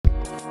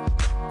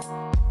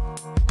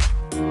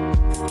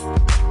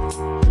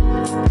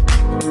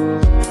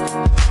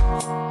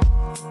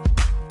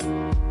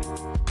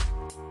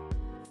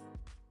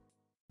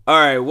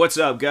Alright, what's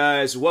up,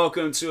 guys?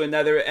 Welcome to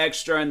another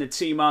extra on the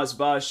T-Moss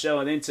Boss Show.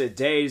 And in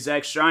today's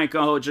extra, I ain't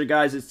gonna hold your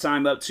guys'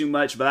 time up too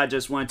much, but I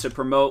just want to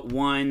promote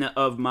one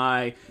of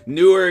my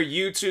newer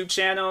YouTube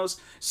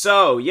channels.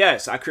 So,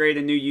 yes, I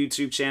created a new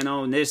YouTube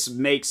channel, and this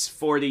makes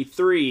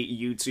 43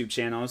 YouTube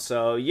channels.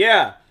 So,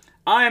 yeah,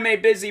 I am a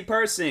busy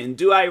person.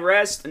 Do I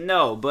rest?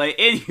 No. But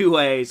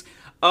anyways,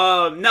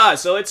 no,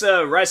 so it's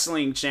a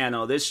wrestling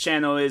channel. This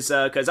channel is,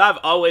 cause I've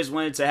always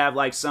wanted to have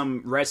like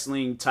some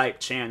wrestling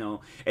type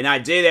channel, and I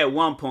did at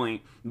one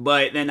point,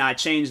 but then I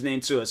changed it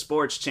into a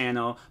sports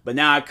channel, but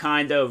now I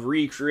kind of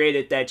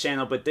recreated that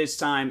channel, but this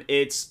time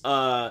it's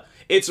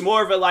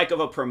more of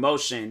a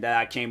promotion that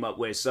I came up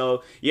with.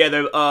 So yeah,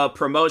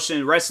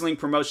 the wrestling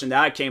promotion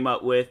that I came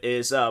up with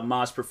is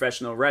Moss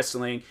Professional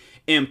Wrestling,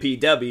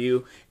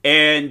 MPW.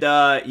 And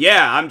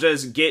yeah, I'm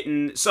just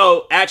getting,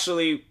 so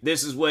actually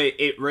this is what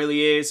it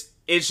really is.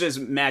 It's just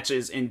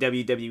matches in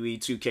WWE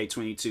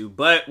 2K22,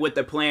 but what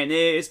the plan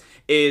is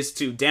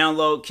to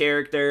download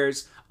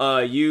characters,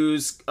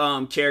 use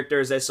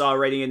characters that's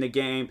already in the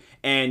game,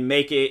 and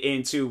make it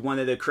into one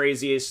of the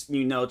craziest,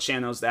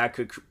 channels that I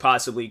could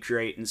possibly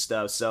create and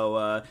stuff.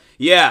 So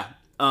yeah,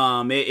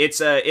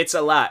 it's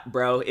a lot,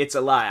 bro. It's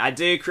a lot. I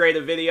did create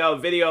a video.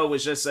 Video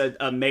was just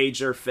a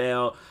major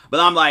fail, but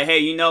I'm like, hey,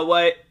 you know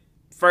what?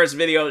 First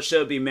video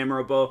should be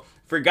memorable.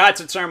 Forgot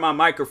to turn my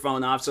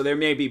microphone off, so there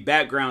may be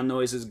background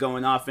noises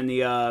going off in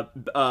the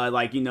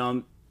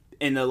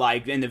in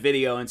the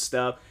video and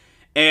stuff.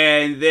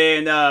 And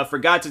then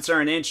forgot to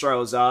turn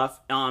intros off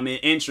in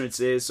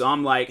entrances, so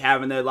I'm like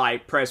having to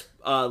like press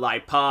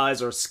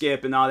pause or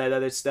skip and all that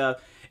other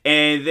stuff.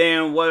 And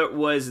then what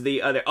was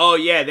the other? Oh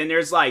yeah, then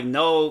there's like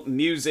no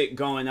music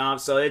going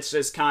off, so it's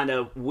just kind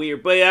of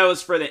weird. But that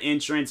was for the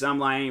entrance. I'm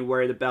like, I ain't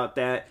worried about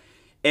that.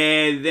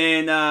 And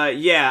then,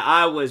 yeah,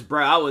 I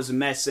was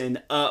messing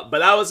up,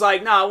 but I was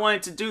like, no, I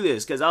wanted to do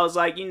this, because I was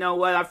like, you know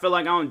what, I feel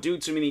like I don't do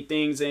too many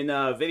things in,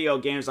 video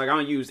games, like, I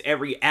don't use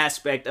every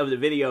aspect of the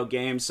video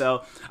game,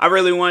 so I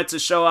really wanted to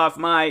show off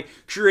my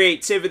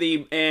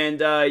creativity, and,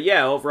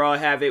 yeah, overall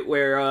have it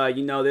where,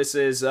 this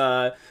is,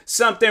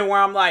 something where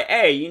I'm like,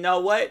 hey, you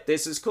know what,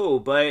 this is cool,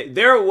 but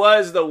there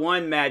was the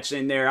one match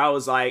in there, I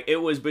was like,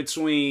 it was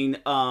between,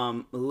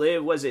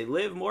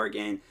 Liv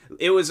Morgan?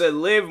 It was a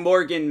Liv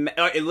Morgan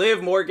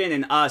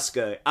and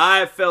Asuka.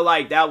 I feel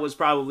like that was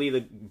probably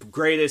the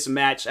greatest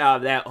match out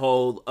of that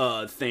whole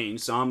thing.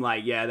 So I'm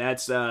like, yeah,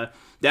 that's I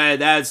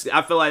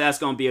feel like that's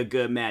gonna be a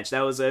good match. They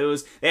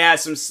had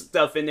some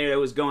stuff in there that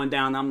was going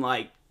down. I'm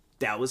like,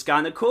 that was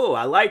kind of cool.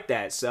 I like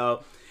that.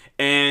 So.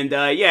 And,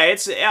 yeah,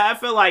 I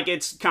feel like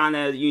it's kind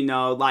of,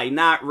 like,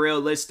 not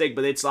realistic,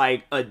 but it's,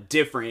 like,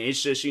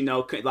 it's just,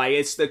 like,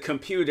 it's the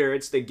computer,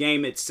 it's the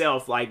game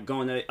itself, like,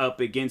 going up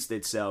against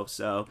itself,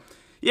 so,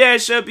 yeah,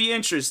 it should be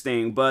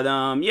interesting, but,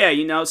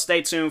 yeah,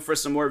 stay tuned for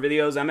some more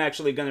videos. I'm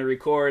actually going to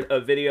record a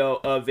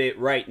video of it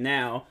right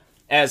now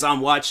as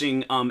I'm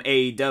watching,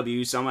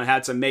 AEW, so I'm going to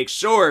have to make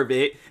sure of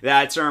it, that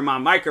I turn my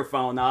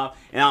microphone off,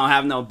 and I don't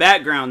have no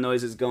background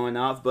noises going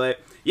off, but...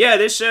 yeah,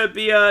 this should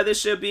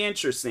be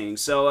interesting.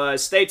 So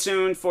stay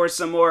tuned for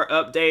some more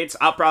updates.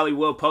 I probably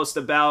will post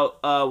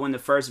about when the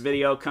first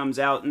video comes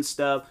out and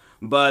stuff.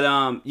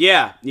 But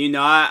yeah,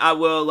 I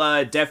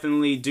will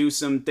definitely do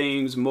some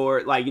things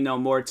more like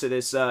more to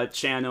this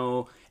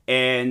channel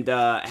and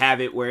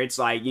have it where it's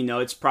like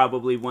it's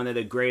probably one of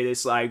the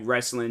greatest like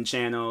wrestling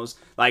channels,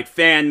 like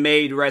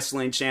fan-made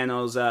wrestling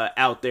channels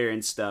out there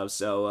and stuff.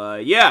 So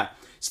yeah.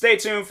 Stay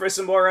tuned for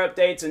some more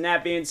updates, and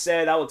that being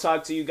said, I will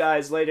talk to you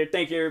guys later.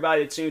 Thank you,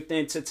 everybody, that tuned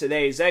in to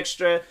today's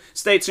extra.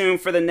 Stay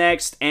tuned for the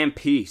next, and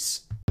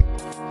peace.